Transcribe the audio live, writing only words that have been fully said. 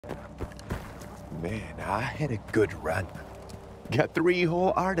man, I had a good run. Got 3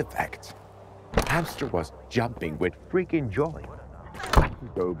 whole artifacts. Hamster was jumping with freaking joy. I can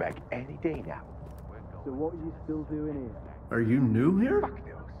go back any day now. So what are you still doing here? Are you new here? Fuck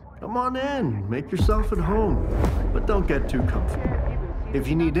those. Come on in, make yourself at home. But don't get too comfortable. If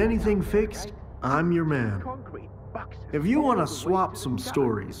you need anything fixed, I'm your man. Concrete boxes. If you want to swap some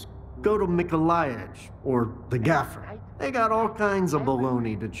stories, go to Mykolaiv or the Gaffer. They got all kinds of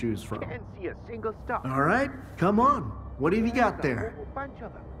baloney to choose from. Can't see a single star. All right, come on. What have you got there? A whole bunch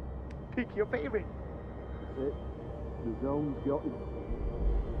of them. Pick your favorite. That's it. The zone's got you.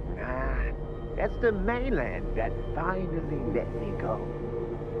 Ah, that's the mainland that finally let me go.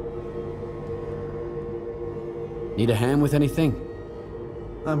 Need a hand with anything?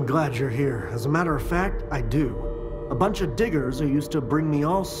 I'm glad you're here. As a matter of fact, I do. A bunch of diggers who used to bring me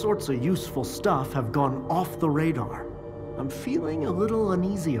all sorts of useful stuff have gone off the radar. I'm feeling a little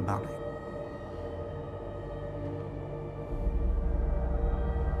uneasy about it.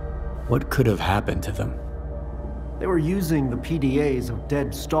 What could have happened to them? They were using the PDAs of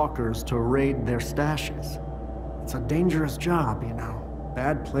dead stalkers to raid their stashes. It's a dangerous job, you know.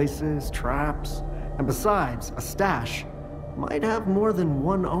 Bad places, traps, and besides, a stash might have more than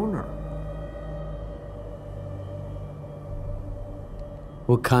one owner.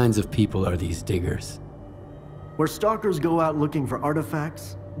 What kinds of people are these diggers? Where stalkers go out looking for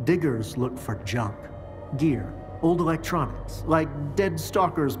artifacts, diggers look for junk, gear, old electronics, like dead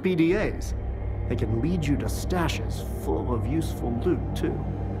stalkers' PDAs. They can lead you to stashes full of useful loot, too.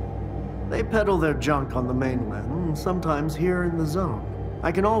 They peddle their junk on the mainland, sometimes here in the zone.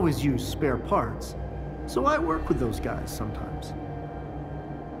 I can always use spare parts, so I work with those guys sometimes.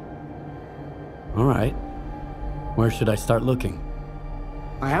 All right. Where should I start looking?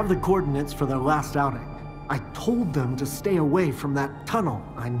 I have the coordinates for their last outing. I told them to stay away from that tunnel.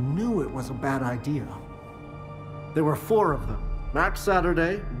 I knew it was a bad idea. There were 4 of them. Max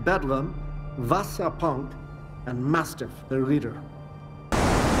Saturday, Bedlam, Vasa Punk, and Mastiff, their leader.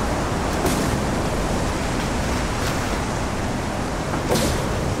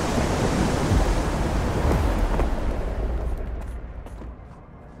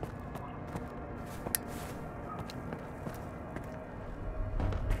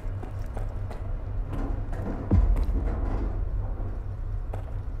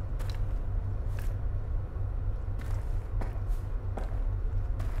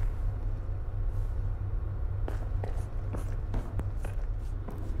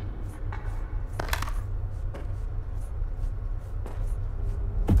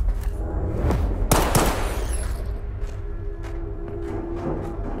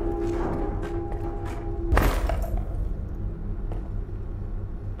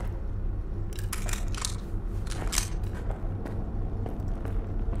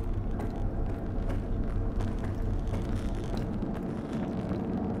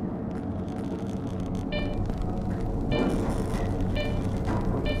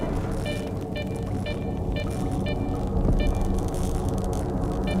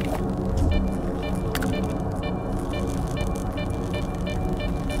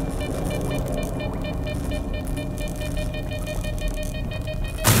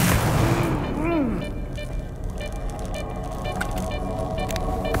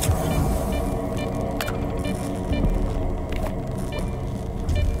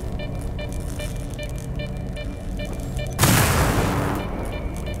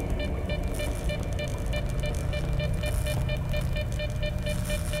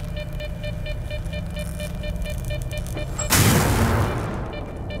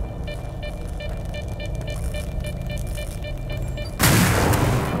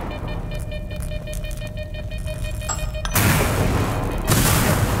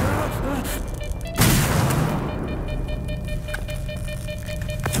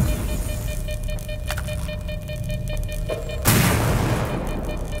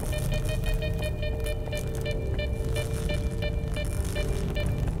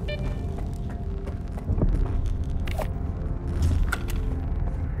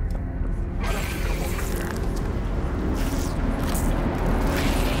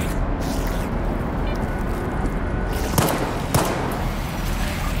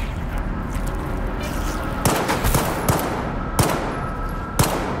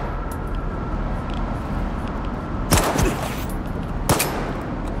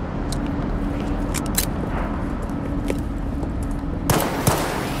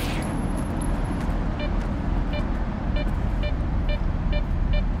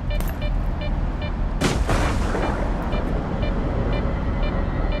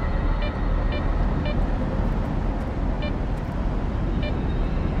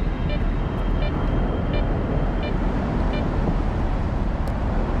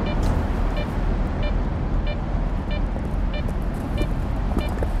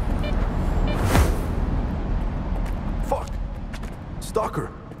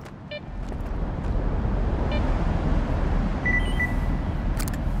 Stalker.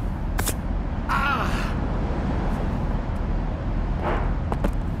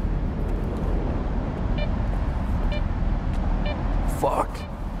 Fuck.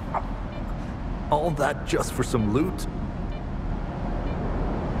 All that just for some loot?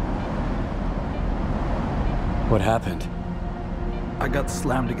 What happened? I got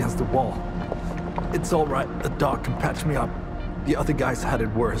slammed against the wall. It's all right, the dog can patch me up. The other guys had it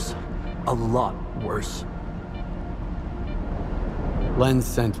worse. A lot worse. Len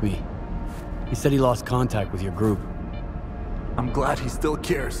sent me. He said he lost contact with your group. I'm glad he still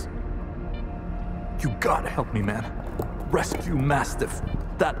cares. You gotta help me, man. Rescue Mastiff.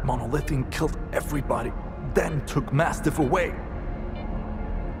 That monolithian killed everybody, then took Mastiff away.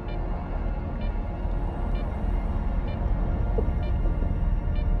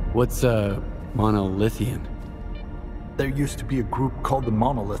 What's a monolithian? There used to be a group called the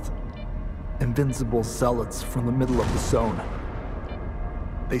Monolith. Invincible zealots from the middle of the zone.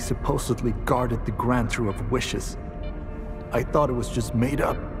 They supposedly guarded the grantor of wishes. I thought it was just made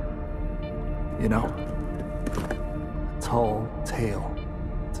up. You know? A tall tale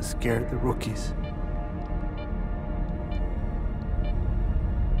to scare the rookies.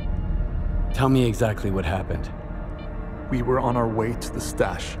 Tell me exactly what happened. We were on our way to the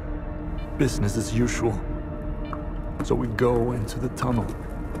stash. Business as usual. So we go into the tunnel,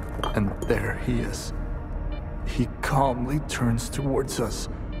 and there he is. He calmly turns towards us.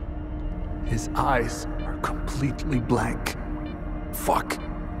 His eyes are completely blank. Fuck,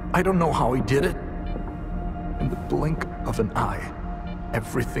 I don't know how he did it. In the blink of an eye,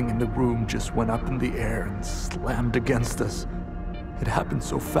 everything in the room just went up in the air and slammed against us. It happened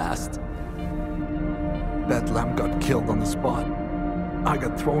so fast. Bedlam got killed on the spot. I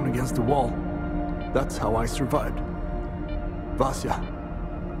got thrown against the wall. That's how I survived. Vasya,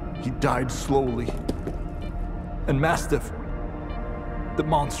 he died slowly. And Mastiff, the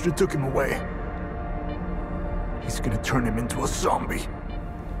monster took him away. He's gonna turn him into a zombie.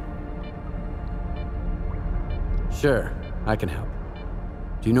 Sure, I can help.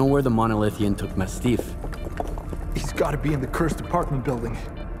 Do you know where the monolithian took Mastiff? He's gotta be in the cursed apartment building.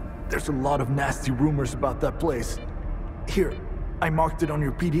 There's a lot of nasty rumors about that place. Here, I marked it on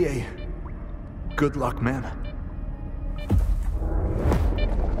your PDA. Good luck, man.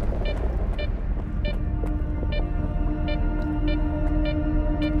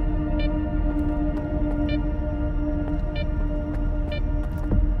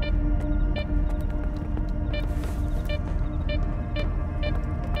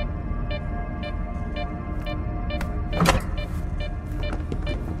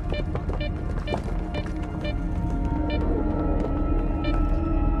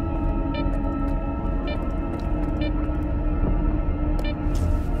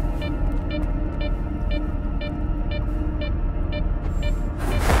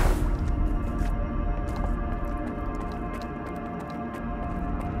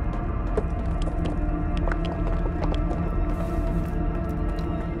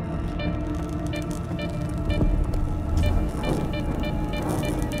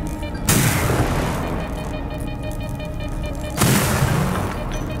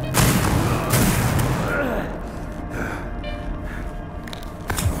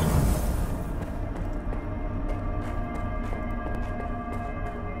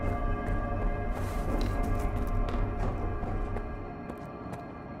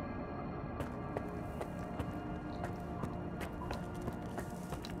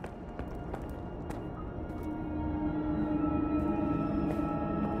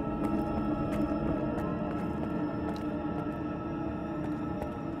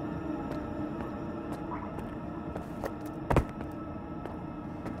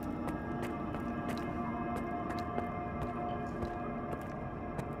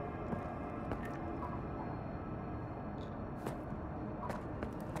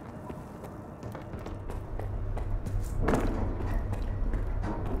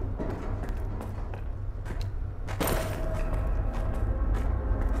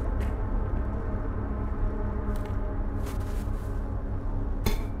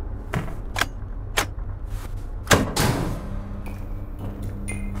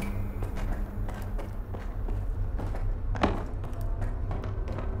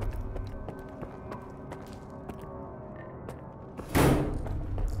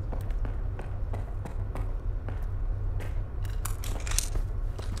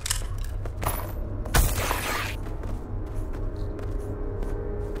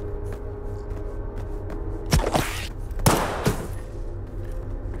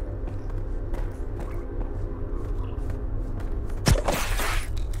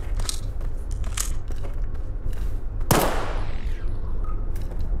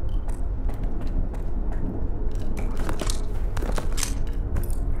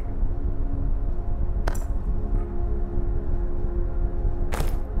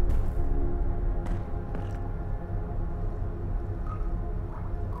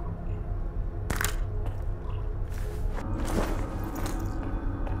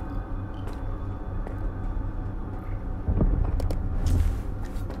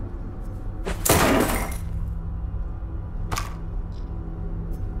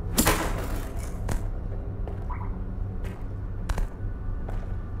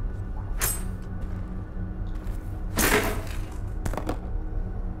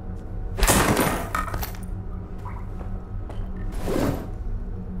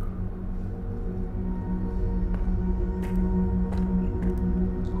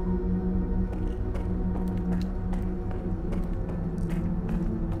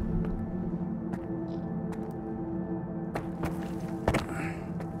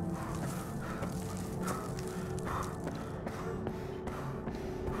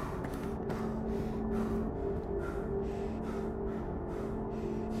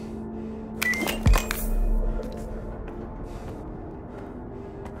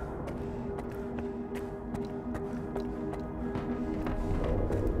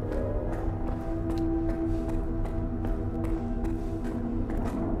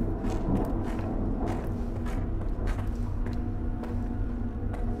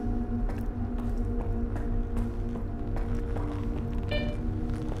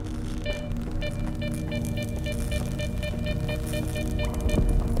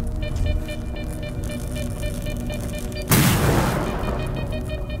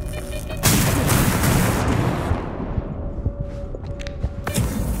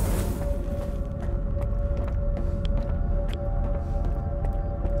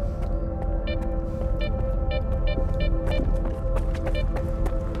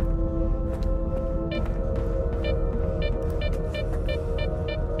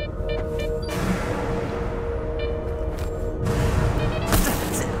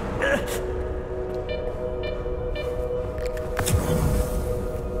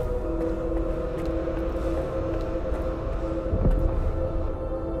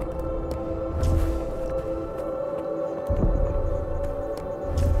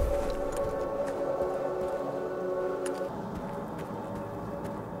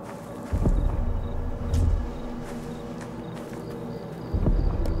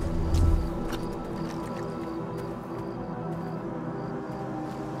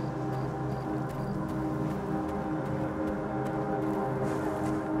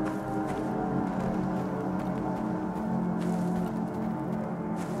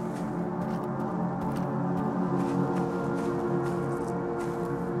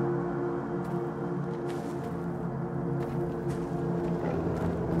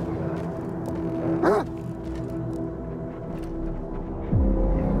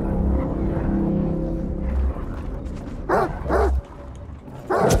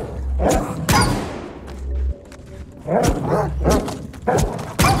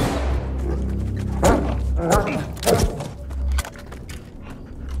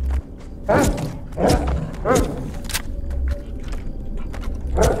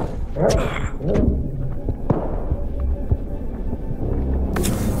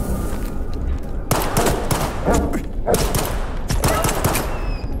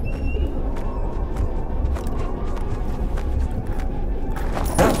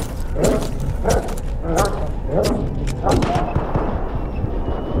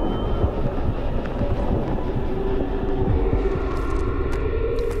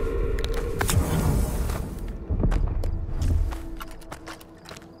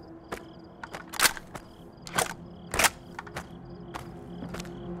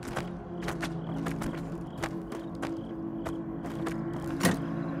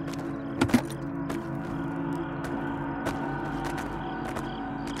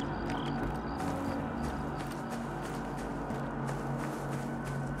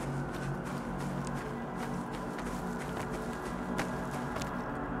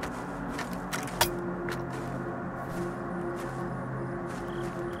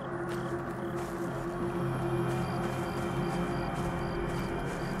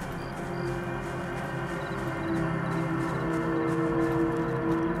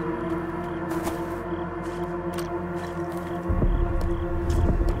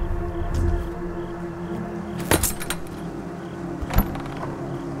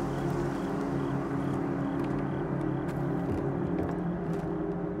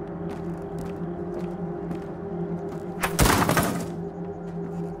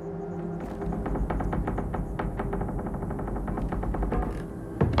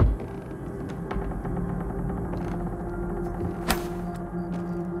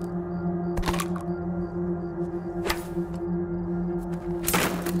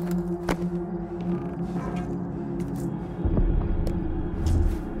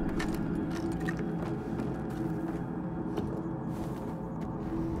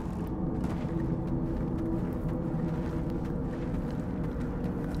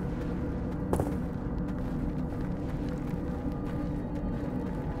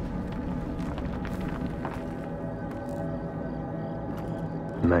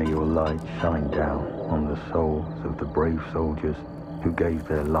 May your light shine down on the souls of the brave soldiers who gave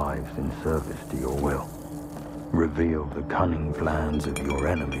their lives in service to your will. Reveal the cunning plans of your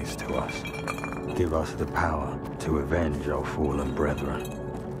enemies to us. Give us the power to avenge our fallen brethren.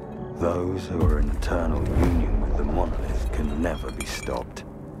 Those who are in eternal union with the monolith can never be stopped.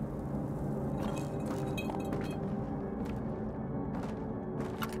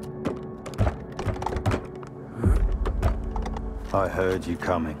 I heard you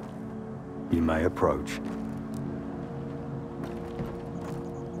coming. You may approach.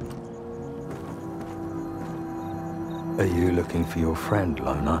 Are you looking for your friend,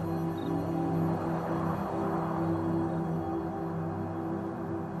 Loner?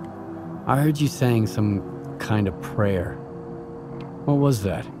 I heard you saying some kind of prayer. What was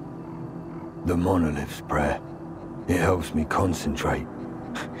that? The monolith's prayer. It helps me concentrate.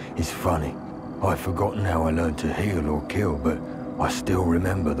 It's funny. I've forgotten how I learned to heal or kill, but I still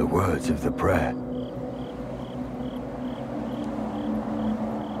remember the words of the prayer.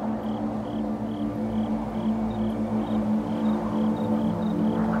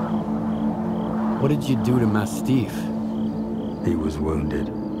 What did you do to Mastiff? He was wounded.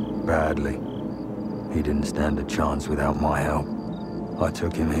 Badly. He didn't stand a chance without my help. I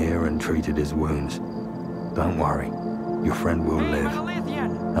took him here and treated his wounds. Don't worry. Your friend will live.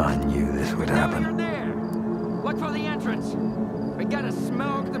 I knew this would happen. You're there. Look for the entrance. We gotta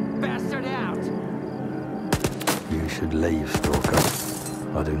smoke the bastard out. You should leave, Stalker.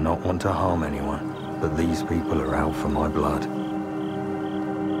 I do not want to harm anyone, but these people are out for my blood.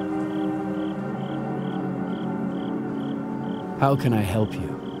 How can I help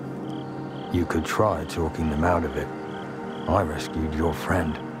you? You could try talking them out of it. I rescued your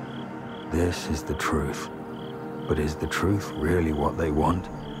friend. This is the truth. But is the truth really what they want?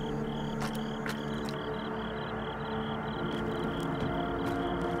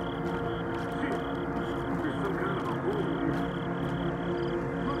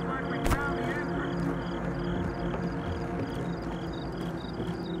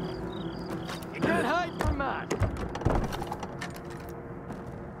 You can't hide from that.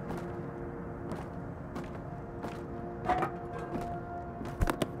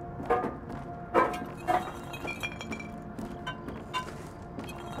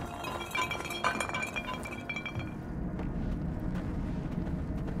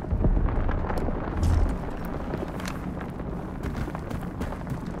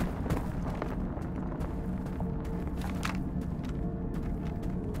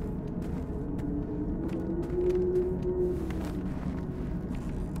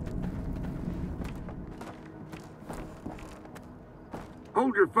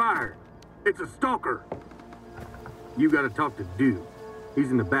 Hold your fire. It's a stalker. You gotta talk to Dude. He's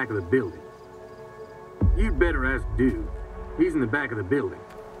in the back of the building. You'd better ask Dude. He's in the back of the building.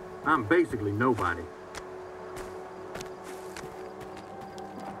 I'm basically nobody.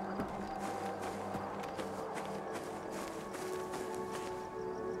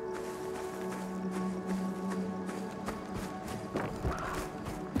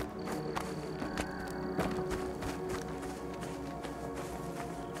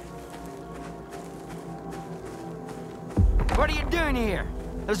 What are you doing here?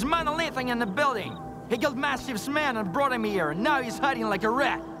 There's monolithing in the building. He killed Mastiff's man and brought him here, and now he's hiding like a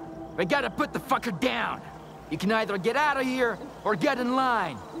rat. We gotta put the fucker down. You can either get out of here or get in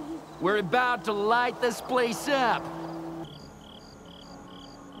line. We're about to light this place up.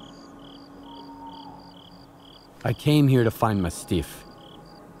 I came here to find Mastiff.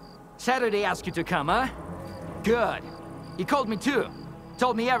 Saturday asked you to come, huh? Good. He called me too.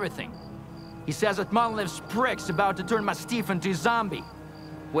 Told me everything. He says that Monolith's prick's about to turn Mastiff into a zombie.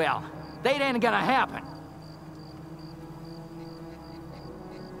 Well, that ain't gonna happen.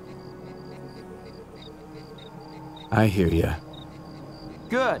 I hear ya.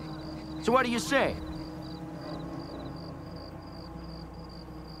 Good. So what do you say?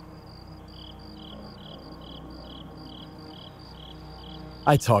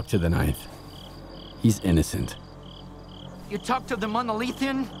 I talked to the Ninth. He's innocent. You talked to the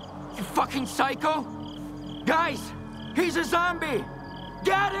Monolithian? You fucking psycho? Guys, he's a zombie!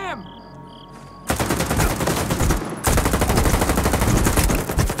 Get him!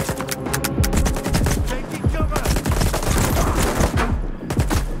 Taking cover!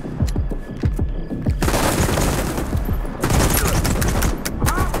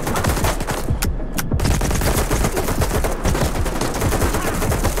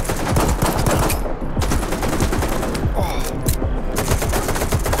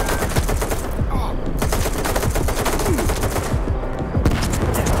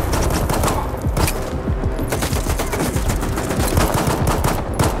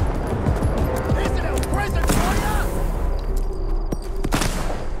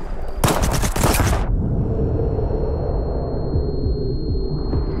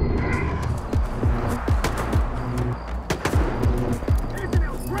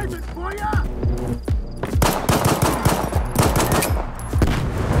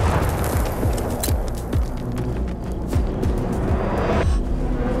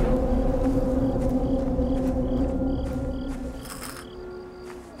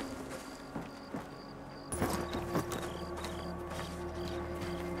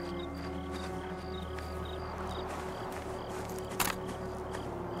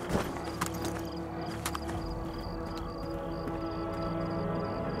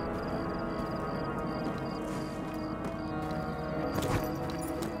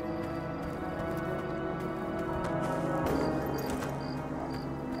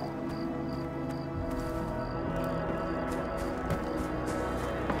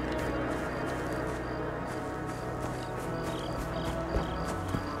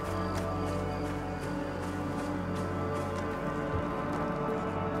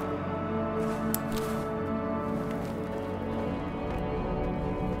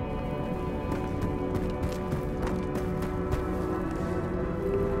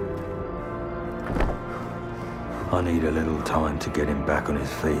 I need a little time to get him back on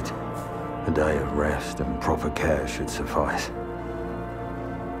his feet. A day of rest and proper care should suffice.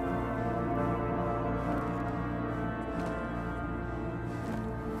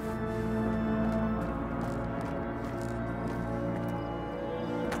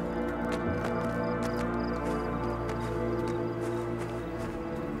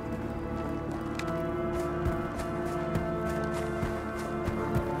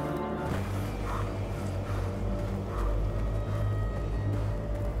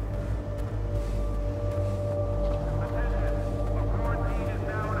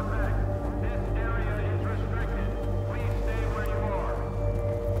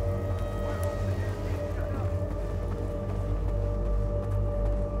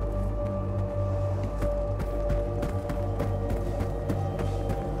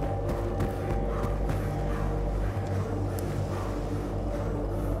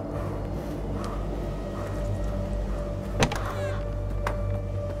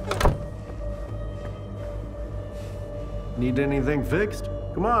 Need anything fixed?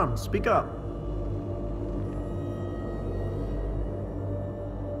 Come on, speak up.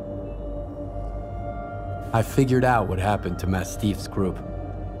 I figured out what happened to Mastiff's group.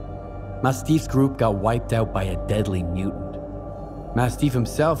 Mastiff's group got wiped out by a deadly mutant. Mastiff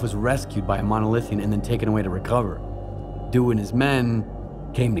himself was rescued by a Monolithian and then taken away to recover. Dew and his men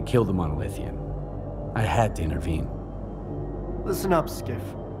came to kill the Monolithian. I had to intervene. Listen up, Skiff.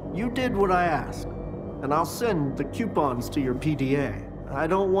 You did what I asked, and I'll send the coupons to your PDA. I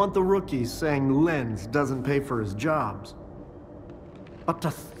don't want the rookies saying Lenz doesn't pay for his jobs. But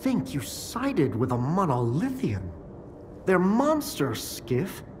to think you sided with a Monolithian. They're monsters,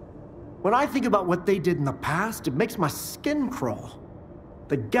 Skiff. When I think about what they did in the past, it makes my skin crawl.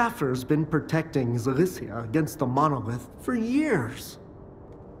 The Gaffer's been protecting Zalicia against the Monolith for years.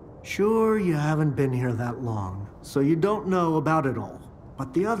 Sure, you haven't been here that long, so you don't know about it all.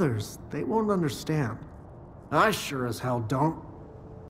 But the others, they won't understand. I sure as hell don't.